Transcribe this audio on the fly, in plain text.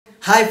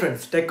Hi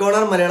friends, TechCorner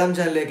Malayalam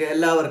channel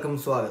എല്ലാവർക്കും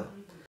സ്വാഗതം.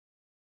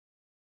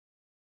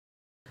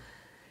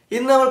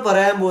 ഇന്ന് നമ്മൾ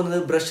പറയാൻ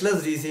പോകുന്നത് brushless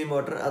DC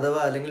motor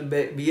അഥവാ അല്ലെങ്കിൽ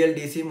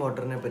BLDC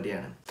മോട്ടറിനെ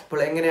പറ്റിയാണ്. അപ്പോൾ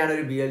എങ്ങനെയാണ്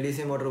ഒരു BLDC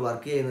മോട്ടോർ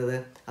വർക്ക് ചെയ്യുന്നത്,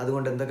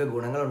 അതുകൊണ്ട് എന്തൊക്കെ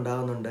ഗുണങ്ങൾ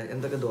ഉണ്ടാവുന്നുണ്ട്,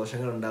 എന്തൊക്കെ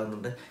ദോഷങ്ങൾ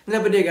ഉണ്ടാവുന്നുണ്ട്,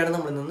 ഇതിനെപ്പറ്റിയൊക്കെയാണ്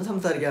നമ്മൾ ഇന്ന്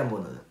സംസാരിക്കാൻ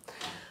പോകുന്നത്.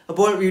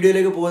 അപ്പോൾ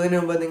വീഡിയോയിലേക്ക് പോകുന്നതിന്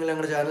മുമ്പ് നിങ്ങൾ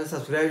ഞങ്ങളുടെ ചാനൽ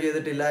സബ്സ്ക്രൈബ്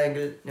ചെയ്തിട്ടില്ല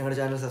എങ്കിൽ ഞങ്ങളുടെ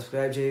ചാനൽ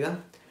സബ്സ്ക്രൈബ് ചെയ്യുക.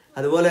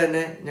 അതുപോലെ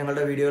തന്നെ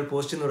ഞങ്ങളുടെ വീഡിയോകൾ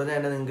പോസ്റ്റ് ചെയ്യുന്ന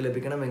തന്നെ നിങ്ങൾക്ക്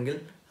ലഭിക്കണമെങ്കിൽ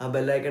ആ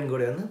ബെൽ ഐക്കൺ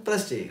കൂടെ ഒന്ന്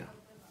പ്രസ് ചെയ്യുക.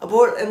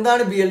 അപ്പോൾ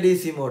എന്താണ്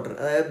BLDC മോട്ടർ,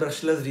 അതായത്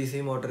ബ്രഷ്ലെസ് DC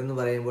മോട്ടർ എന്ന്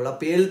പറയുമ്പോൾ ആ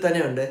പേരിൽ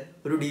തന്നെ ഉണ്ട്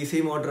ഒരു DC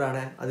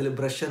മോട്ടറാണ്, അതിൽ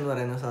ബ്രഷ് എന്ന്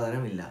പറയുന്ന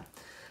സാധനം ഇല്ല.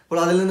 അപ്പോൾ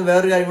അതിൽ നിന്ന്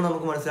വേറൊരു കാര്യം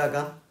നമുക്ക്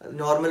മനസ്സിലാക്കാം,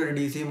 നോർമൽ ഒരു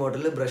DC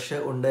മോട്ടറിൽ ബ്രഷ്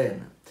ഉണ്ട്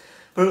എന്ന്.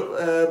 അപ്പോൾ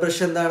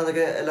ബ്രഷ്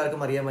എന്താണെന്നൊക്കെ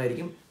എല്ലാവർക്കും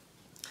അറിയാമായിരിക്കും.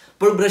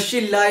 അപ്പോൾ ബ്രഷ്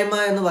ഇല്ലായ്മ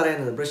എന്ന്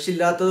പറയുന്നത്, ബ്രഷ്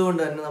ഇല്ലാത്തത്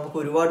കൊണ്ട് തന്നെ നമുക്ക്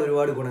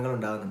ഒരുപാട് ഗുണങ്ങൾ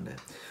ഉണ്ടാകുന്നുണ്ട്.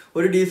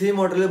 ഒരു DC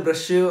മോട്ടറിൽ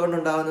ബ്രഷ്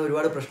കൊണ്ടുണ്ടാകുന്ന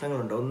ഒരുപാട്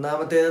പ്രശ്നങ്ങളുണ്ട്.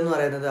 ഒന്നാമത്തേതെന്ന്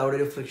പറയുന്നത് അവിടെ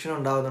ഒരു ഫ്രിക്ഷൻ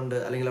ഉണ്ടാകുന്നുണ്ട്,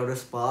 അല്ലെങ്കിൽ അവിടെ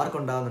ഒരു സ്പാർക്ക്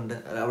ഉണ്ടാകുന്നുണ്ട്,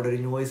 അവിടെ ഒരു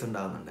നോയ്സ്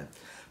ഉണ്ടാകുന്നുണ്ട്.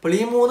 അപ്പോൾ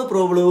ഈ മൂന്ന്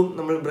പ്രോബ്ലവും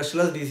നമ്മൾ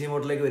ബ്രഷ്ലെസ് DC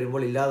മോട്ടറിലേക്ക്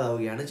വരുമ്പോൾ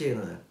ഇല്ലാതാവുകയാണ്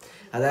ചെയ്യുന്നത്.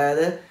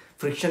 അതായത്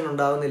ഫ്രിക്ഷൻ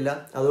ഉണ്ടാകുന്നില്ല,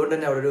 അതുകൊണ്ട്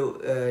തന്നെ അവിടെ ഒരു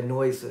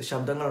നോയ്സ്,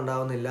 ശബ്ദങ്ങൾ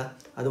ഉണ്ടാകുന്നില്ല,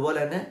 അതുപോലെ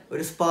തന്നെ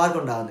ഒരു സ്പാർക്ക്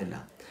ഉണ്ടാകുന്നില്ല.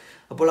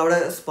 അപ്പോൾ അവിടെ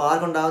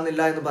സ്പാർക്ക്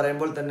ഉണ്ടാകുന്നില്ല എന്ന്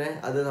പറയുമ്പോൾ തന്നെ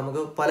അത്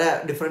നമുക്ക് പല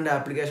ഡിഫറെൻറ്റ്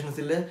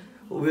ആപ്ലിക്കേഷൻസിൽ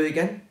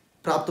ഉപയോഗിക്കാൻ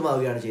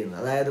പ്രാപ്തമാവുകയാണ് ചെയ്യുന്നത്.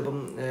 അതായത്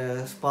ഇപ്പം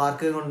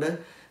സ്പാർക്ക് കൊണ്ട്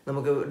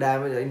നമുക്ക്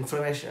ഡാമേജ്,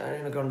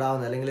 ഇൻഫ്ലമേഷൻ ഒക്കെ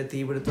ഉണ്ടാകുന്ന, അല്ലെങ്കിൽ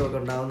തീപിടുത്തമൊക്കെ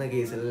ഉണ്ടാകുന്ന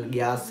കേസിൽ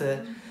ഗ്യാസ്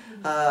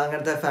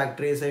അങ്ങനത്തെ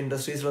ഫാക്ടറീസ്,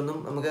 ഇൻഡസ്ട്രീസിലൊന്നും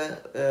നമുക്ക്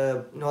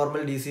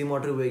നോർമൽ DC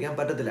മോട്ടർ ഉപയോഗിക്കാൻ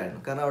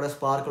പറ്റത്തില്ലായിരുന്നു. കാരണം അവിടെ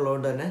സ്പാർക്ക്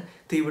ഉള്ളതുകൊണ്ട് തന്നെ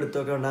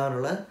തീപിടുത്തമൊക്കെ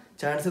ഉണ്ടാകാനുള്ള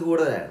ചാൻസ്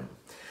കൂടുതലായിരുന്നു.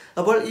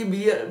 അപ്പോൾ ഈ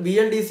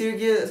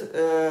BLDCക്ക്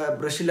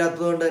ബ്രഷ്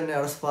ഇല്ലാത്തത് കൊണ്ട് തന്നെ,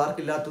 അവിടെ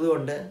സ്പാർക്ക് ഇല്ലാത്തത്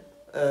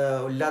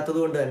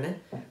കൊണ്ട് തന്നെ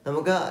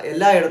നമുക്ക്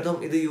എല്ലായിടത്തും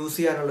ഇത് യൂസ്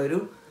ചെയ്യാനുള്ളൊരു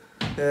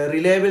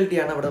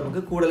റിലയബിലിറ്റിയാണ് അവിടെ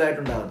നമുക്ക്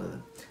കൂടുതലായിട്ടുണ്ടാകുന്നത്.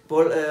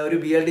 അപ്പോൾ ഒരു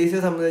BLDCയെ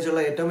സംബന്ധിച്ചുള്ള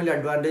ഏറ്റവും വലിയ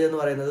അഡ്വാൻറ്റേജ് എന്ന്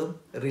പറയുന്നതും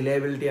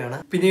റിലയബിലിറ്റിയാണ്.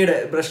 പിന്നീട്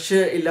ബ്രഷ്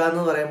ഇല്ല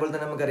എന്ന് പറയുമ്പോൾ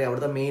തന്നെ നമുക്കറിയാം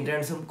അവിടുത്തെ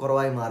മെയിൻ്റനൻസും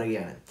കുറവായി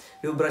മാറുകയാണ്.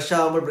 ഒരു ബ്രഷ്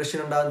ആകുമ്പോൾ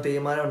ബ്രഷിനുണ്ടാകുന്ന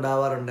തേയ്മാനം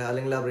ഉണ്ടാവാറുണ്ട്,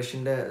 അല്ലെങ്കിൽ ആ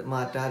ബ്രഷിൻ്റെ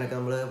മാറ്റാനൊക്കെ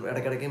നമ്മൾ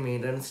ഇടയ്ക്കിടയ്ക്ക്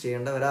മെയിൻ്റനൻസ്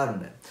ചെയ്യേണ്ട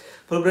വരാറുണ്ട്.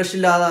 അപ്പോൾ ബ്രഷ്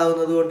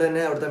ഇല്ലാതാവുന്നത് കൊണ്ട്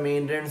തന്നെ അവിടുത്തെ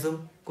മെയിൻ്റനൻസും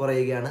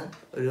കുറയുകയാണ്,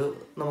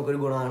 നമുക്കൊരു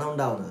ഗുണമാണ്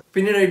ഉണ്ടാകുന്നത്.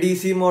 പിന്നീട്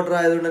DC മോട്ടർ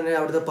ആയതുകൊണ്ട് തന്നെ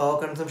അവിടുത്തെ പവർ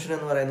കൺസംഷൻ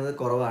എന്ന് പറയുന്നത്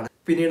കുറവാണ്.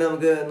 പിന്നീട്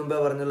നമുക്ക് മുമ്പേ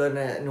പറഞ്ഞുള്ള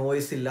തന്നെ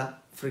നോയ്സ് ഇല്ല,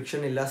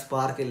 ഫ്രിക്ഷൻ ഇല്ല,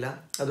 സ്പാർക്ക് ഇല്ല,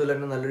 അതുപോലെ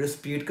തന്നെ നല്ലൊരു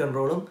സ്പീഡ്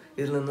കൺട്രോളും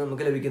ഇതിൽ നിന്ന്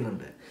നമുക്ക്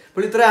ലഭിക്കുന്നുണ്ട്.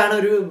 അപ്പോൾ ഇത്രയാണ്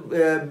ഒരു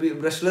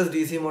ബ്രഷ്ലെസ്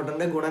DC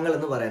മോട്ടറിന്റെ ഗുണങ്ങൾ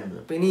എന്ന് പറയുന്നത്.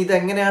 അപ്പോൾ ഇനി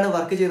ഇതെങ്ങനെയാണ്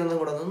വർക്ക് ചെയ്യുന്നതെന്ന്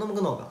കൂടെ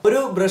നമുക്ക് നോക്കാം.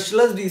 ഒരു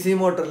ബ്രഷ്ലെസ് DC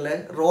മോട്ടറിലെ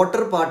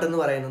റോട്ടർ പാർട്ട് എന്ന്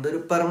പറയുന്നത് ഒരു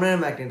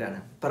പെർമനന്റ് മാഗ്നറ്റ്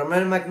ആണ്.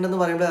 പെർമനന്റ് മാഗ്നറ്റ്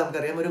എന്ന് പറയുമ്പോൾ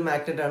നമുക്കറിയാം ഒരു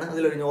മാഗ്നറ്റ് ആണ്,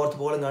 അതിലൊരു നോർത്ത്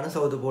പോളും കാണും,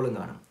 സൗത്ത് പോളും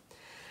കാണും.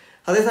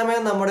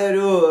 അതേസമയം നമ്മുടെ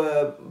ഒരു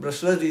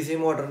ബ്രഷ്ലെസ് DC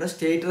മോട്ടറിന്റെ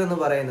സ്റ്റേറ്റർ എന്ന്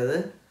പറയുന്നത്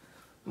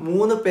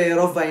 3 പെയർ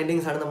ഓഫ്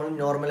വൈൻഡിങ്സ് ആണ് നമ്മൾ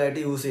നോർമലായിട്ട്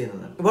യൂസ്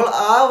ചെയ്യുന്നത്. ഇപ്പോൾ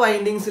ആ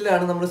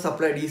വൈൻഡിങ്സിലാണ് നമ്മൾ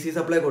DC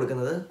സപ്ലൈ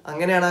കൊടുക്കുന്നത്.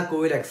 അങ്ങനെയാണ് ആ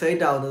കോയിൽ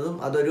എക്സൈറ്റ് ആവുന്നതും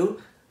അതൊരു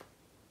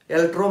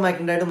ഇലക്ട്രോ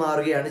മാഗ്നറ്റായിട്ട്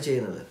മാറുകയാണ്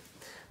ചെയ്യുന്നത്.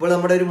 അപ്പോൾ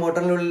നമ്മുടെ ഒരു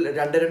മോട്ടറിനുള്ളിൽ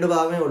രണ്ട്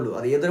ഭാഗമേ ഉള്ളൂ.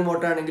 അത് ഏതൊരു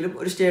മോട്ടറാണെങ്കിലും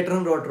ഒരു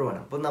സ്റ്റേറ്ററും റോട്ടറുമാണ്.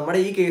 അപ്പോൾ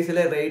നമ്മുടെ ഈ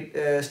കേസിലെ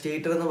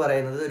സ്റ്റേറ്റർ എന്ന്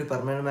പറയുന്നത് ഒരു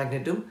പെർമനന്റ്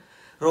മാഗ്നറ്റും,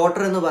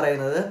 റോട്ടർ എന്ന്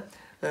പറയുന്നത്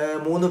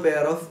 3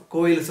 pair of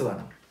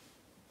കോയിൽസുമാണ്,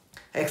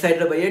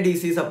 excited by A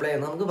DC supply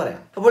എന്ന് നമുക്ക് പറയാം.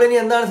 അപ്പോൾ ഇനി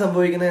എന്താണ്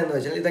സംഭവിക്കുന്നത് എന്ന്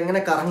വെച്ചാൽ, ഇതെങ്ങനെ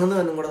കറങ്ങുന്നു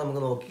എന്നും കൂടെ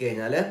നമുക്ക്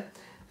നോക്കിക്കഴിഞ്ഞാൽ,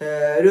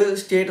 ഒരു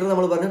സ്റ്റേറ്റർ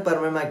നമ്മൾ പറഞ്ഞു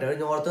പെർമനന്റ് മാഗ്നറ്റ്,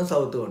 നോർത്തും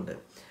സൗത്തും ഉണ്ട്.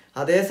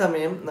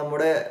 അതേസമയം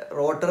നമ്മുടെ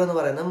റോട്ടർ എന്ന്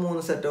പറയുന്നത്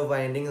 3 സെറ്റ് ഓഫ്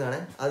വൈൻഡിങ്സ് ആണ്.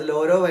 അതിൽ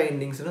ഓരോ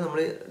വൈൻഡിങ്സിനും നമ്മൾ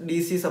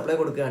DC സപ്ലൈ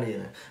കൊടുക്കുകയാണ്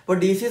ചെയ്യുന്നത്. അപ്പോൾ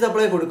DC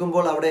സപ്ലൈ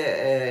കൊടുക്കുമ്പോൾ അവിടെ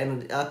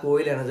ആ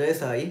കോയിൽ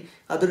എനർജൈസ് ആയി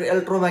അതൊരു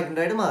ഇലക്ട്രോ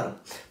മാഗ്നറ്റായിട്ട് മാറും.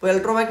 അപ്പോൾ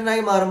ഇലക്ട്രോ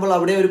മാഗ്നറ്റായി മാറുമ്പോൾ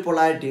അവിടെ ഒരു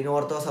പൊളാരിറ്റി,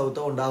 നോർത്തോ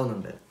സൗത്തോ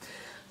ഉണ്ടാകുന്നുണ്ട്.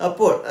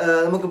 അപ്പോൾ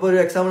നമുക്കിപ്പോൾ ഒരു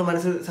എക്സാമ്പിൾ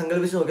മനസ്സിൽ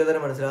സങ്കല്പിച്ച് നോക്കിയാൽ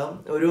തന്നെ മനസ്സിലാവും.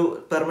 ഒരു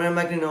പെർമനന്റ്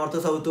മാഗ്നറ്റ് നോർത്ത്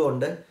സൗത്തും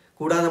ഉണ്ട്,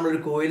 കൂടാതെ നമ്മളൊരു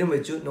കോയിലും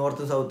വെച്ചു,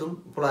 നോർത്തും സൗത്തും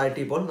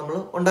പൊളാരിറ്റി ഇപ്പോൾ നമ്മൾ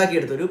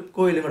ഉണ്ടാക്കിയെടുത്തു, ഒരു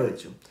കോയിലും കൂടെ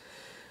വെച്ചു.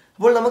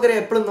 അപ്പോൾ നമുക്കറിയാം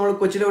എപ്പോഴും നമ്മൾ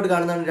കൊച്ചിലോട്ട്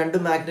കാണുന്നതാണ്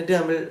 2 മാഗ്നറ്റ്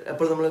നമ്മൾ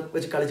എപ്പോഴും നമ്മൾ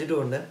വെച്ച്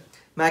കളിച്ചിട്ടുമുണ്ട്.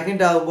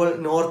 മാഗ്നറ്റ് ആകുമ്പോൾ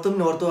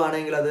നോർത്തും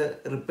ആണെങ്കിൽ അത്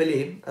റിപ്പൽ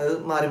ചെയ്യും, അത്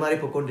മാറി മാറി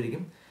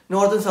പൊയ്ക്കൊണ്ടിരിക്കും.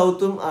 നോർത്തും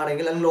സൗത്തും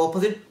ആണെങ്കിൽ, അല്ലെങ്കിൽ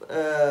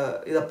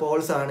ഓപ്പോസിറ്റ്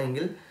പോൾസ്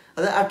ആണെങ്കിൽ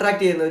അത്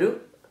അട്രാക്ട് ചെയ്യുന്ന ഒരു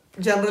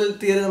ജനറൽ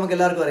തിയറി നമുക്ക്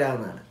എല്ലാവർക്കും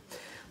അറിയാവുന്നതാണ്.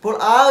 അപ്പോൾ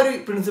ആ ഒരു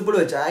പ്രിൻസിപ്പിൾ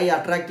വെച്ച്, ഈ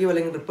അട്രാക്റ്റീവ്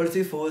അല്ലെങ്കിൽ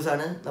റിപ്പൾസീവ് ഫോഴ്സ്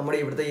ആണ് നമ്മുടെ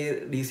ഇവിടുത്തെ ഈ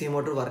DC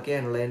motor work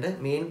ചെയ്യാനുള്ളതിൻ്റെ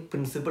main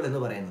principle എന്ന്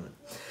പറയുന്നത്.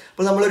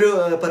 അപ്പോൾ നമ്മളൊരു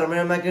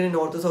പെർമനന്റ് മാഗ്നറ്റ്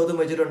നോർത്ത് സൗത്തും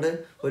വെച്ചിട്ടുണ്ട്,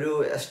 ഒരു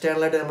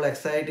എക്സ്റ്റേണലായിട്ട് നമ്മൾ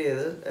എക്സൈറ്റ്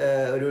ചെയ്ത്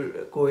ഒരു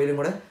കോയിലും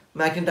കൂടെ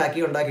മാഗ്നറ്റ്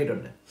ആക്കി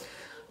ഉണ്ടാക്കിയിട്ടുണ്ട്.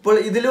 അപ്പോൾ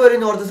ഇതിലും ഒരു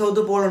നോർത്ത്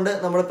സൗത്ത് പോളുണ്ട്,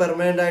 നമ്മുടെ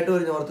പെർമനന്റ് ആയിട്ട്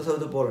ഒരു നോർത്ത്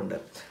സൗത്ത് പോളുണ്ട്.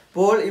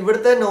 അപ്പോൾ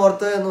ഇവിടുത്തെ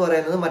നോർത്ത് എന്ന്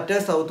പറയുന്നത് മറ്റേ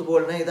സൗത്ത്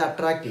പോളിനെ ഇത്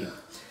അട്രാക്ട് ചെയ്യും.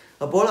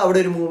 അപ്പോൾ അവിടെ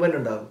ഒരു മൂവ്മെന്റ്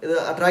ഉണ്ടാകും. ഇത്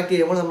അട്രാക്ട്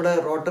ചെയ്യുമ്പോൾ നമ്മുടെ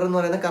റോട്ടർ എന്ന്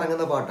പറയുന്നത്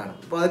കറങ്ങുന്ന പാർട്ടാണ്.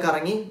 അപ്പോൾ അത്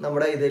കറങ്ങി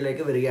നമ്മുടെ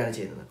ഇതിലേക്ക് വരികയാണ്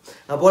ചെയ്യുന്നത്.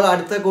 അപ്പോൾ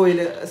അടുത്ത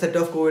സെറ്റ്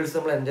ഓഫ് കോയിൽസ്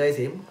നമ്മൾ എൻജോയ്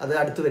ചെയ്യും. അത്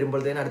അടുത്ത്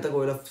വരുമ്പോഴത്തേനും അടുത്ത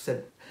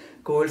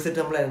കോയിൽ സെറ്റ്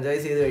നമ്മൾ എൻജോയ്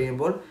ചെയ്ത്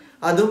കഴിയുമ്പോൾ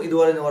അതും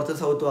ഇതുപോലെ നോർത്ത്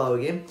സൗത്തും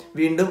ആവുകയും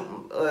വീണ്ടും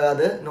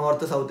അത്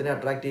നോർത്ത് സൗത്തിനെ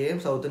അട്രാക്ട്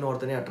ചെയ്യുകയും സൗത്ത്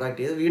നോർത്തിനെ അട്രാക്ട്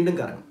ചെയ്ത് വീണ്ടും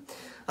കറങ്ങും.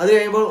 അത്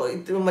കഴിയുമ്പോൾ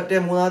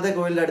മറ്റേ മൂന്നാമത്തെ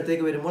കോയിലിൻ്റെ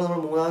അടുത്തേക്ക് വരുമ്പോൾ നമ്മൾ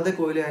മൂന്നാമത്തെ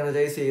കോയിൽ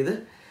എനർജൈസ് ചെയ്ത്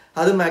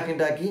അത്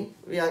മാഗ്നറ്റ് ആക്കി,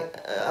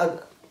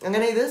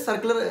 അങ്ങനെ ഇത്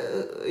സർക്കുലർ,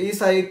 ഈ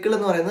സൈക്കിൾ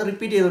എന്ന് പറയുന്നത്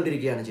റിപ്പീറ്റ്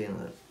ചെയ്തുകൊണ്ടിരിക്കുകയാണ്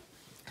ചെയ്യുന്നത്.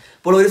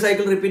 അപ്പോൾ ഒരു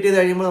സൈക്കിൾ റിപ്പീറ്റ് ചെയ്ത്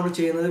കഴിയുമ്പോൾ നമ്മൾ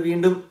ചെയ്യുന്നത്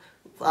വീണ്ടും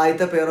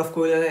ആദ്യത്തെ പെയർ ഓഫ്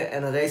കോയിലിനെ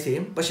എനർജൈസ്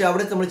ചെയ്യും. പക്ഷെ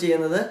അവിടെ നമ്മൾ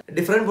ചെയ്യുന്നത്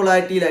ഡിഫറെൻറ്റ്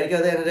പൊളാരിറ്റിയിലായിരിക്കും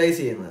അത് എനർജൈസ്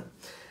ചെയ്യുന്നത്.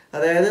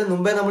 അതായത്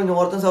മുമ്പേ നമ്മൾ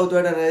നോർത്തും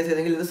സൗത്തുമായിട്ട് എനർജൈസ്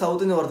ചെയ്തെങ്കിൽ ഇത്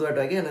സൗത്തും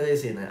നോർത്തുമായിട്ടായിരിക്കും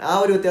എനർജൈസ് ചെയ്യുന്നത്. ആ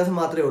ഒരു വ്യത്യാസം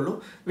മാത്രമേ ഉള്ളൂ.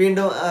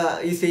 വീണ്ടും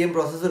ഈ സെയിം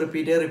പ്രോസസ്സ്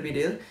റിപ്പീറ്റ്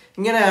ചെയ്ത്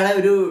ഇങ്ങനെയാണ്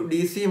ഒരു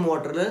DC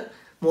മോട്ടർ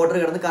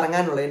കിടന്ന്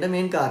കറങ്ങാനുള്ളതിൻ്റെ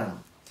മെയിൻ കാരണം.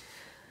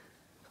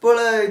 ഇപ്പോൾ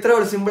ഇത്ര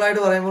സിമ്പിളായിട്ട്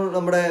പറയുമ്പോൾ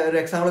നമ്മുടെ ഒരു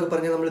എക്സാമ്പിളൊക്കെ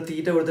പറഞ്ഞാൽ നമ്മൾ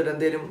തീറ്റ കൊടുത്തിട്ട്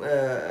എന്തെങ്കിലും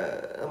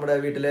നമ്മുടെ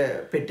വീട്ടിലെ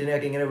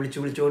പെറ്റിനെയൊക്കെ ഇങ്ങനെ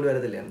വിളിച്ചുകൊണ്ട്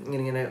വരത്തില്ലേ,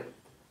 ഇങ്ങനെ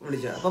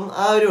വിളിച്ചാൽ. അപ്പം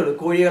ആ ഒരു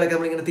കോഴികളൊക്കെ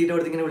നമ്മളിങ്ങനെ തീറ്റ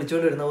കൊടുത്ത് ഇങ്ങനെ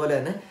വിളിച്ചുകൊണ്ട് വരുന്ന പോലെ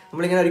തന്നെ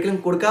നമ്മളിങ്ങനെ ഒരിക്കലും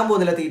കൊടുക്കാൻ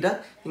പോകുന്നില്ല തീറ്റ,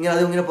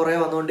 ഇങ്ങനെ പുറകെ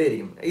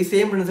വന്നുകൊണ്ടേയിരിക്കും. ഈ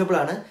സെയിം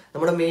പ്രിൻസിപ്പിളാണ്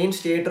നമ്മുടെ മെയിൻ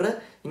സ്റ്റേറ്റർ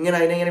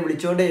അതിനെ ഇങ്ങനെ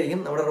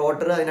വിളിച്ചുകൊണ്ടേയിരിക്കും. നമ്മുടെ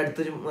റോട്ടർ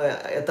അതിനടുത്ത്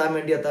എത്താൻ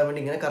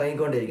വേണ്ടി ഇങ്ങനെ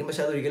കറങ്ങിക്കൊണ്ടേയിരിക്കും.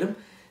 പക്ഷെ അതൊരിക്കലും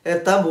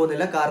എത്താൻ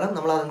പോകുന്നില്ല, കാരണം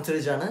നമ്മൾ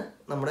അതനുസരിച്ചാണ്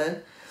നമ്മുടെ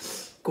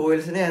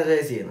കോയിൽസിനെ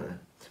എനർജൈസ് ചെയ്യുന്നത്.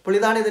 അപ്പോൾ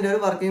ഇതാണ് ഇതിൻ്റെ ഒരു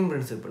വർക്കിംഗ്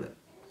പ്രിൻസിപ്പിൾ.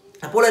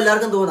 അപ്പോൾ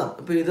എല്ലാവർക്കും തോന്നാം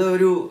ഇപ്പോൾ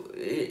ഇതൊരു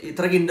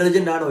ഇത്രയ്ക്ക്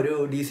ഇൻ്റലിജൻ്റ് ആണ് ഒരു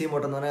DC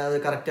മോട്ടർ എന്ന് പറഞ്ഞാൽ, അത്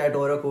കറക്റ്റായിട്ട്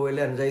ഓരോ കോയിലിൽ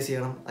എനർജൈസ്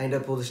ചെയ്യണം അതിൻ്റെ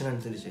പൊസിഷൻ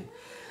അനുസരിച്ച്.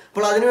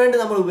 അപ്പോൾ അതിനുവേണ്ടി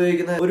നമ്മൾ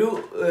ഉപയോഗിക്കുന്ന ഒരു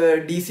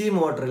DC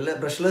മോട്ടറിൽ,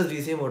 ബ്രഷ്ലെസ്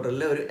DC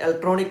മോട്ടറിൽ ഒരു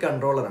ഇലക്ട്രോണിക്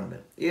കൺട്രോളർ ഉണ്ട്,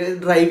 ഈ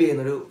ഡ്രൈവ്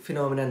ചെയ്യുന്നൊരു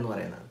ഫിനോമിന എന്ന്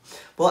പറയുന്നത്.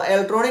 അപ്പോൾ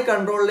ഇലക്ട്രോണിക്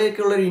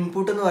കൺട്രോളിലേക്കുള്ള ഒരു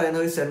ഇൻപുട്ട് എന്ന്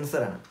പറയുന്ന ഒരു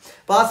സെൻസറാണ്.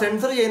 അപ്പോൾ ആ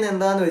സെൻസർ ചെയ്യുന്നത്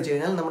എന്താണെന്ന് വെച്ച്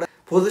കഴിഞ്ഞാൽ നമ്മുടെ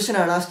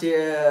പൊസിഷനാണ് ആ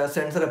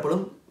സെൻസർ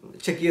എപ്പോഴും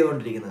ചെക്ക്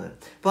ചെയ്തുകൊണ്ടിരിക്കുന്നത്.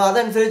 അപ്പോൾ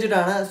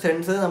അതനുസരിച്ചിട്ടാണ്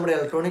സെൻസർ നമ്മുടെ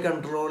ഇലക്ട്രോണിക്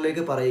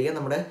കൺട്രോളിലേക്ക് പറയുകയും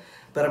നമ്മുടെ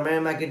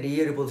പെർമനന്റ് മാഗ്നറ്റ് ഈ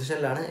ഒരു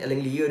പൊസിഷനിലാണ്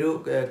അല്ലെങ്കിൽ ഈ ഒരു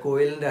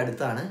കോയിലിൻ്റെ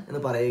അടുത്താണ് എന്ന്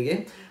പറയുകയും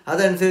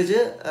അതനുസരിച്ച്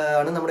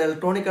ആണ് നമ്മുടെ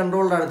ഇലക്ട്രോണിക്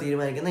കൺട്രോളറാണ്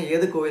തീരുമാനിക്കുന്നത്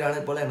ഏത് കോയിലാണ്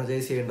ഇപ്പോൾ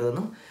എനർജൈസ്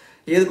ചെയ്യേണ്ടതെന്നും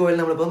ഏത് കോയിൽ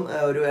നമ്മളിപ്പം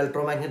ഒരു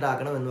ഇലക്ട്രോ മാഗ്നറ്റ്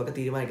ആക്കണം എന്നൊക്കെ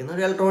തീരുമാനിക്കുന്ന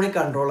ഒരു ഇലക്ട്രോണിക്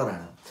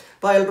കൺട്രോളറാണ്.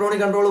 അപ്പോൾ ആ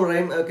ഇലക്ട്രോണിക് കൺട്രോൾ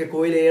പറയും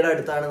കോയിൽ എയുടെ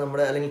അടുത്താണ്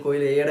നമ്മുടെ, അല്ലെങ്കിൽ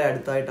കോയിൽ എയുടെ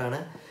അടുത്തായിട്ടാണ്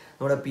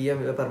നമ്മുടെ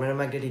പെർമനന്റ്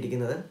മാഗ്നറ്റ്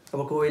ഇരിക്കുന്നത്.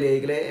 അപ്പോൾ കോയിൽ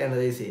എയിലെ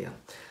എനർജൈസ് ചെയ്യാം.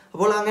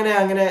 അപ്പോൾ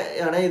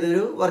അങ്ങനെയാണ്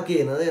ഇതൊരു വർക്ക്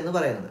ചെയ്യുന്നത് എന്ന്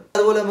പറയുന്നത്.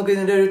 അതുപോലെ നമുക്ക്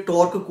ഇതിൻ്റെ ഒരു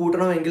ടോർക്ക്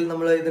കൂട്ടണമെങ്കിൽ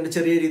നമ്മൾ ഇതിൻ്റെ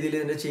ചെറിയ രീതിയിൽ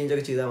ഇതിൻ്റെ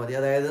ചേഞ്ചൊക്കെ ചെയ്താൽ മതി.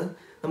 അതായത്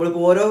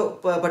നമ്മളിപ്പോൾ ഓരോ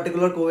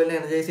പർട്ടിക്കുലർ കോയിലിനെ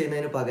എനർജൈസ്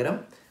ചെയ്യുന്നതിന് പകരം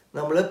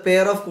നമ്മൾ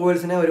പെയർ ഓഫ്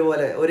കോയിൽസിനെ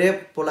ഒരേ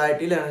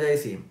പൊളാരിറ്റിയിൽ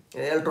എനർജൈസ് ചെയ്യും,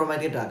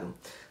 ഇലക്ട്രോമാഗ്നറ്റ് ആക്കും.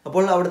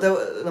 അപ്പോൾ അവിടുത്തെ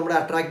നമ്മുടെ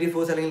അട്രാക്റ്റീവ്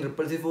ഫോഴ്സ് അല്ലെങ്കിൽ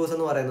റിപ്പൾസീവ് ഫോഴ്സ്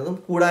എന്ന് പറയുന്നതും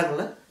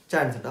കൂടാനുള്ള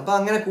ചാൻസ് ഉണ്ട്. അപ്പോൾ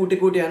അങ്ങനെ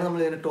കൂട്ടിയാണ്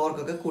നമ്മൾ ഇതിൻ്റെ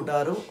ടോർക്കൊക്കെ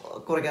കൂട്ടാറും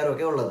കുറയ്ക്കാറും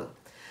ഒക്കെ ഉള്ളത്.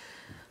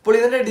 അപ്പോൾ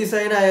ഇതിൻ്റെ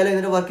ഡിസൈൻ ആയാലും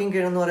ഇതിൻ്റെ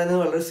വർക്കിംഗ് എന്ന്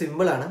പറയുന്നത് വളരെ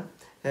സിമ്പിളാണ്.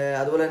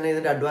 അതുപോലെ തന്നെ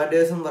ഇതിൻ്റെ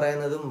അഡ്വാൻറ്റേജ് എന്ന്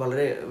പറയുന്നതും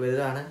വളരെ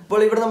വലുതാണ്.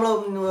 അപ്പോൾ ഇവിടെ നമ്മൾ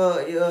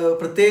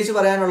പ്രത്യേകിച്ച്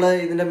പറയാനുള്ള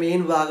ഇതിൻ്റെ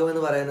മെയിൻ ഭാഗം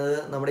എന്ന് പറയുന്നത്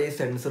നമ്മുടെ ഈ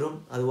സെൻസറും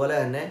അതുപോലെ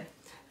തന്നെ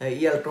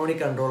ഈ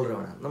ഇലക്ട്രോണിക്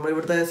കൺട്രോളറുമാണ്.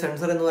 നമ്മളിവിടുത്തെ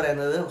സെൻസർ എന്ന്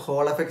പറയുന്നത്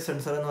ഹോൾ എഫക്ട്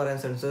സെൻസർ എന്ന്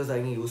പറയുന്ന സെൻസേഴ്സ്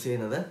ആയിരിക്കും യൂസ്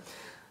ചെയ്യുന്നത്.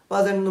 അപ്പോൾ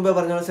അത് മുമ്പേ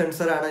പറഞ്ഞ പോലെ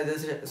സെൻസറാണ് ഇത്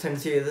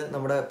സെൻസ് ചെയ്ത്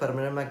നമ്മുടെ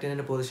പെർമനന്റ്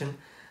മാഗ്നറ്റിൻ്റെ പൊസിഷൻ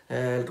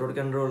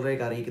ഇലക്ട്രോണിക്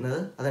കൺട്രോളറിലേക്ക് അറിയിക്കുന്നത്.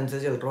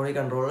 അതനുസരിച്ച് ഇലക്ട്രോണിക്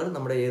കൺട്രോളർ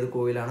നമ്മുടെ ഏത്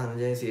കോയിലാണ്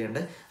എനർജൈസ്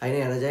ചെയ്യേണ്ടത്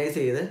അതിനെ എനർജൈസ്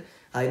ചെയ്ത്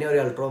അതിനെ ഒരു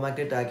ഇലക്ട്രോ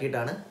മാഗ്നറ്റ്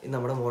ആക്കിയിട്ടാണ്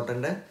നമ്മുടെ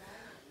മോട്ടറിൻ്റെ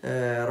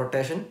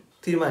റൊട്ടേഷൻ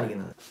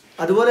തീരുമാനിക്കുന്നത്.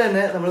 അതുപോലെ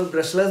തന്നെ നമ്മൾ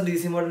ബ്രഷ്ലെസ്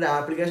DC മോട്ടറിൻ്റെ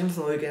ആപ്ലിക്കേഷൻസ്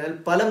നോക്കിക്കഴിഞ്ഞാൽ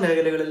പല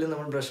മേഖലകളിലും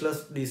നമ്മൾ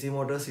ബ്രഷ്ലെസ് DC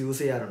മോട്ടോഴ്സ്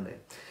യൂസ് ചെയ്യാറുണ്ട്.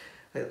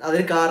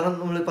 അതിന് കാരണം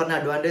നമ്മൾ പറഞ്ഞ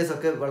അഡ്വാൻറ്റേജ്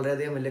ഒക്കെ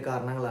വളരെയധികം വലിയ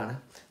കാരണങ്ങളാണ്.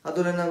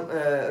 അതുപോലെ തന്നെ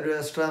ഒരു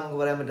എക്സ്ട്രാ നമുക്ക്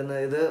പറയാൻ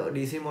പറ്റുന്നത് ഇത്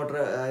DC മോട്ടർ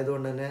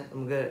ആയതുകൊണ്ട് തന്നെ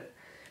നമുക്ക്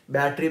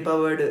ബാറ്ററി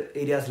പവേർഡ്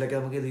ഏരിയാസിലൊക്കെ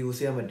നമുക്ക് ഇത് യൂസ്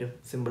ചെയ്യാൻ പറ്റും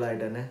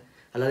സിമ്പിളായിട്ട് തന്നെ.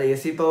 അല്ലാതെ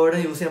AC പവേർഡ്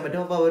യൂസ് ചെയ്യാൻ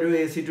പറ്റും. അപ്പോൾ ഒരു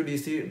AC to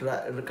DC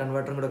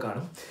കൺവേർട്ടറും കൂടെ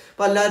കാണും.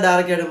 അപ്പോൾ അല്ലാതെ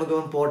ഡയറക്റ്റായിട്ട് നമുക്ക്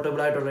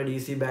പോർട്ടബിൾ ആയിട്ടുള്ള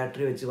DC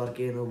ബാറ്ററി വെച്ച് വർക്ക്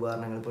ചെയ്യുന്ന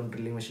ഉപകരണങ്ങൾ, ഇപ്പം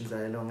ഡ്രില്ലിംഗ് മെഷീൻസ്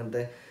ആയാലും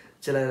അങ്ങനത്തെ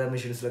ചില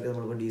മെഷീൻസിലൊക്കെ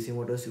നമ്മളിപ്പോൾ DC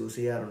മോട്ടോഴ്സ് യൂസ്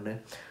ചെയ്യാറുണ്ട്.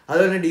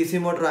 അതുപോലെ തന്നെ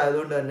DC മോട്ടർ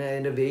ആയതുകൊണ്ട് തന്നെ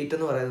അതിൻ്റെ വെയിറ്റ്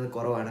എന്ന് പറയുന്നത്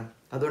കുറവാണ്.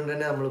 അതുകൊണ്ട്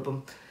തന്നെ നമ്മളിപ്പം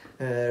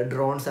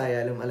ഡ്രോൺസ്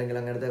ആയാലും അല്ലെങ്കിൽ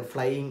അങ്ങനത്തെ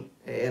ഫ്ലൈയിങ്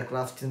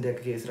എയർക്രാഫ്റ്റ്സിൻ്റെ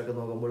ഒക്കെ കേസിലൊക്കെ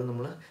നോക്കുമ്പോൾ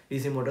നമ്മൾ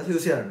DC മോട്ടോഴ്സ്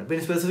യൂസ് ചെയ്യാറുണ്ട്.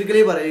 പിന്നെ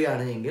സ്പെസിഫിക്കലി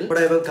പറയുകയാണെങ്കിൽ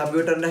ഇവിടെ ഇപ്പോൾ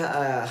കമ്പ്യൂട്ടറിൻ്റെ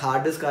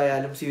ഹാർഡ് ഡിസ്ക്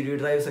ആയാലും CD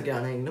ഡ്രൈവ്സ് ഒക്കെ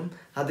ആണെങ്കിലും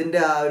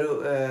അതിൻ്റെ ആ ഒരു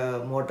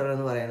മോട്ടർ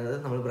എന്ന് പറയുന്നത്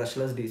നമ്മൾ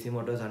ബ്രഷ്ലെസ് DC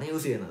മോട്ടോഴ്സാണ്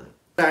യൂസ് ചെയ്യുന്നത്.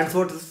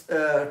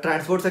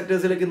 ട്രാൻസ്പോർട്ട്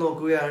സെക്ടേഴ്സിലേക്ക്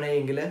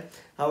നോക്കുകയാണെങ്കിൽ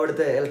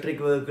അവിടുത്തെ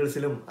ഇലക്ട്രിക്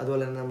വെഹിക്കിൾസിലും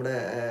അതുപോലെ തന്നെ നമ്മുടെ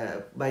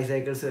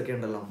ബൈസൈക്കിൾസും ഒക്കെ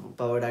ഉണ്ടല്ലോ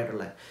പവേർഡ്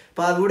ആയിട്ടുള്ള,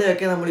 അപ്പോൾ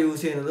അതുകൂടെയൊക്കെ നമ്മൾ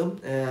യൂസ് ചെയ്യുന്നതും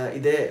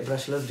ഇതേ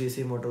ബ്രഷ്ലെസ്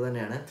DC മോട്ടോർ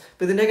തന്നെയാണ്.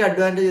 അപ്പോൾ ഇതിൻ്റെയൊക്കെ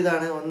അഡ്വാൻറ്റേജ്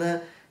ഇതാണ്. ഒന്ന്,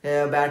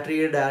 ബാറ്ററി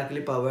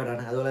ഡയറക്റ്റ്ലി പവേർഡ്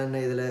ആണ്. അതുപോലെ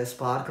തന്നെ ഇതിൽ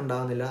സ്പാർക്ക്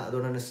ഉണ്ടാകുന്നില്ല,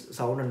 അതുകൊണ്ട് തന്നെ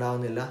സൗണ്ട്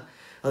ഉണ്ടാകുന്നില്ല.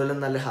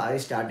 അതുപോലെ നല്ല ഹൈ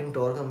സ്റ്റാർട്ടിങ്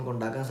ടോർക്ക് നമുക്ക്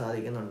ഉണ്ടാക്കാൻ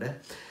സാധിക്കുന്നുണ്ട്.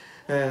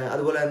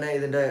 അതുപോലെ തന്നെ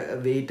ഇതിൻ്റെ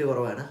വെയിറ്റ്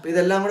കുറവാണ്. അപ്പോൾ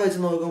ഇതെല്ലാം കൂടെ വെച്ച്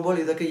നോക്കുമ്പോൾ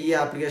ഇതൊക്കെ ഈ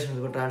ആപ്ലിക്കേഷൻസ്,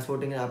 ഇപ്പോൾ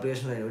ട്രാൻസ്പോർട്ടിങ്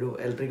ആപ്ലിക്കേഷനായി ഒരു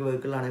ഇലക്ട്രിക്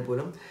വെഹിക്കിളാണെങ്കിൽ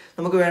പോലും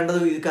നമുക്ക് വേണ്ടത്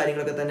ഈ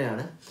കാര്യങ്ങളൊക്കെ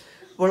തന്നെയാണ്.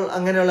 അപ്പോൾ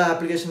അങ്ങനെയുള്ള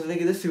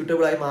ആപ്ലിക്കേഷൻസിലേക്ക് ഇത്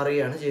സ്യൂട്ടബിളായി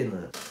മാറുകയാണ്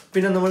ചെയ്യുന്നത്.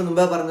 പിന്നെ നമ്മൾ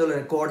മുമ്പേ പറഞ്ഞതുപോലെ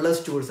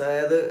കോഡ്ലെസ് ടൂൾസ്,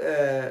 അതായത്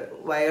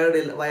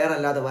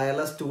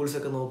വയർലെസ് ടൂൾസ്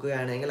ഒക്കെ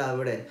നോക്കുകയാണെങ്കിൽ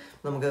അവിടെ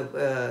നമുക്ക്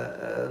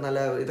നല്ല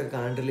ഇതൊക്കെ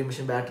കാണാം. ഡ്രില്ലിംഗ്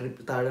മെഷീൻ, ബാറ്ററി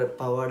താഴെ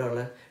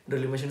പവേർഡുള്ള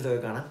ഡ്രില്ലിംഗ് മെഷീൻസ്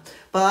ഒക്കെ കാണാം.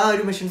 അപ്പോൾ ആ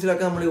ഒരു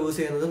മെഷീൻസിലൊക്കെ നമ്മൾ യൂസ്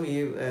ചെയ്യുന്നതും ഈ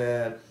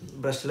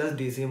ബ്രഷ്ലെസ്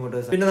DC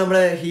മോട്ടോഴ്സ്. പിന്നെ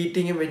നമ്മുടെ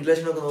ഹീറ്റിങ്ങും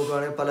വെന്റിലേഷനും ഒക്കെ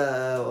നോക്കുകയാണെങ്കിൽ പല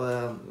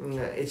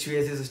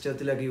HVAC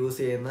സിസ്റ്റത്തിലൊക്കെ യൂസ്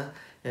ചെയ്യുന്ന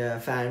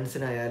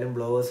ഫാൻസിനായാലും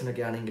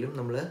ബ്ലോവേഴ്സിനൊക്കെ ആണെങ്കിലും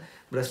നമ്മൾ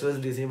ബ്രഷ്ലെസ്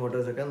DC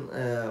മോട്ടോഴ്സൊക്കെ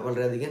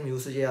വളരെയധികം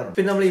യൂസ് ചെയ്യാറുണ്ട്.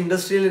 പിന്നെ നമ്മൾ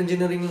ഇൻഡസ്ട്രിയൽ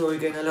എഞ്ചിനീയറിംഗ്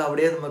നോക്കിക്കഴിഞ്ഞാൽ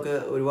അവിടെ നമുക്ക്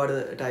ഒരുപാട്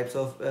ടൈപ്സ്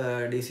ഓഫ്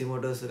DC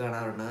മോട്ടോഴ്സ്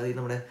കാണാറുണ്ട്. അത്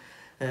നമ്മുടെ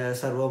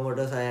സെർവോ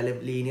മോട്ടോഴ്സ് ആയാലും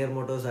ലീനിയർ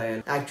മോട്ടോഴ്സ്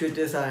ആയാലും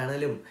ആക്ച്വേറ്റേഴ്സ്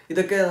ആയാലും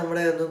ഇതൊക്കെ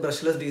നമ്മുടെ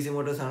ബ്രഷ്ലെസ് DC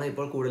മോട്ടോഴ്സ് ആണ്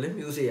ഇപ്പോൾ കൂടുതലും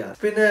യൂസ് ചെയ്യാറ്.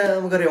 പിന്നെ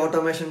നമുക്കറിയാം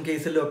ഓട്ടോമേഷൻ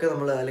കേസിലൊക്കെ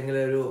നമ്മൾ അല്ലെങ്കിൽ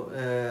ഒരു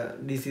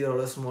DC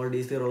rollers small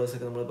DC rollers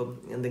ഒക്കെ നമ്മളിപ്പം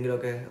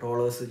എന്തെങ്കിലുമൊക്കെ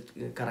റോളേഴ്സ്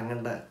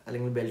കറങ്ങേണ്ട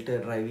അല്ലെങ്കിൽ ബെൽറ്റ്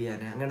ഡ്രൈവ്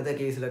ചെയ്യാൻ അങ്ങനത്തെ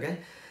കേസിലൊക്കെ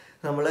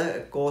നമ്മൾ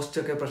കോസ്റ്റ്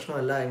ഒക്കെ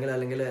പ്രശ്നമല്ല എങ്കിൽ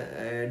അല്ലെങ്കിൽ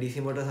DC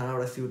മോട്ടോഴ്സ് ആണ്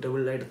അവിടെ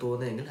സ്യൂട്ടബിൾ ആയിട്ട്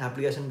തോന്നുന്നതെങ്കിൽ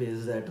ആപ്ലിക്കേഷൻ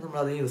ബേസ്ഡ് ആയിട്ട് നമ്മൾ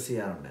അത് യൂസ്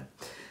ചെയ്യാറുണ്ട്.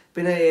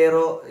 പിന്നെ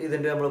എയറോ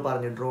ഇതിൻ്റെ നമ്മൾ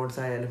പറഞ്ഞു ഡ്രോൺസ്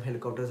ആയാലും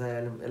ഹെലികോപ്റ്റേഴ്സ്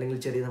ആയാലും അല്ലെങ്കിൽ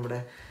ചെറിയ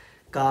നമ്മുടെ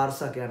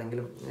കാർസ് ഒക്കെ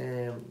ആണെങ്കിലും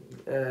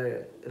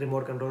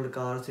റിമോട്ട് കൺട്രോൾഡ്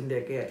കാർസിൻ്റെ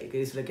ഒക്കെ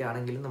കേസിലൊക്കെ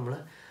ആണെങ്കിലും നമ്മൾ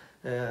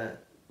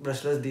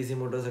ബ്രഷ്ലെസ് DC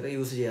മോട്ടോഴ്സ് ഒക്കെ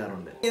യൂസ്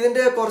ചെയ്യാറുണ്ട്.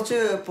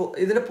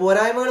 ഇതിൻ്റെ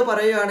പോരായ്മകൾ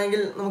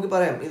പറയുകയാണെങ്കിൽ നമുക്ക്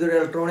പറയാം ഇതൊരു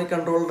ഇലക്ട്രോണിക്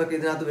കൺട്രോളറൊക്കെ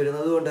ഇതിനകത്ത്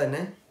വരുന്നത് കൊണ്ട്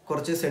തന്നെ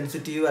കുറച്ച്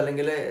സെൻസിറ്റീവ്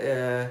അല്ലെങ്കിൽ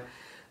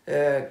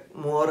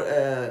മോർ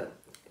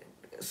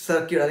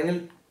സർക്യൂട്ട് അല്ലെങ്കിൽ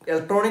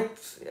ഇലക്ട്രോണിക്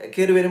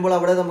കയറി വരുമ്പോൾ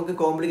അവിടെ നമുക്ക്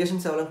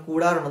കോംപ്ലിക്കേഷൻസ് അവിടെ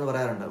കൂടാറുണ്ടെന്ന്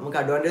പറയാറുണ്ട്. നമുക്ക്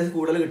അഡ്വാൻറ്റേജ്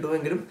കൂടുതൽ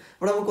കിട്ടുമെങ്കിലും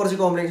അവിടെ നമുക്ക് കുറച്ച്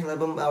കോംപ്ലിക്കേഷൻസ്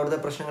ഇപ്പം അവിടുത്തെ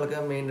പ്രശ്നങ്ങളൊക്കെ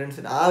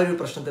മെയിൻ്റനൻസ് ആ ഒരു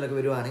പ്രശ്നത്തിലൊക്കെ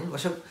വരുവാണെങ്കിൽ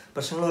പക്ഷെ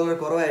പ്രശ്നങ്ങൾ വളരെ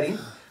കുറവായിരിക്കും.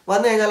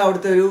 വന്നു കഴിഞ്ഞാൽ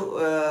അവിടുത്തെ ഒരു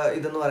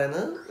ഇതെന്ന്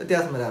പറയുന്നത്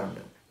വ്യത്യാസം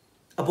വരാറുണ്ട്.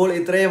 അപ്പോൾ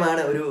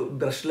ഇത്രയുമാണ് ഒരു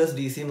ബ്രഷ്ലെസ്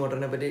DC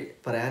മോട്ടറിനെ പറ്റി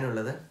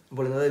പറയാനുള്ളത്.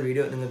 അപ്പോൾ ഇന്നത്തെ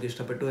വീഡിയോ നിങ്ങൾക്ക്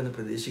ഇഷ്ടപ്പെട്ടു എന്ന്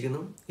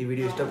പ്രതീക്ഷിക്കുന്നു. ഈ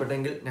വീഡിയോ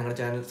ഇഷ്ടപ്പെട്ടെങ്കിൽ ഞങ്ങളുടെ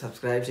ചാനൽ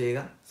സബ്സ്ക്രൈബ്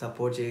ചെയ്യുക,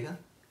 സപ്പോർട്ട് ചെയ്യുക.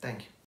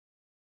 Thank you.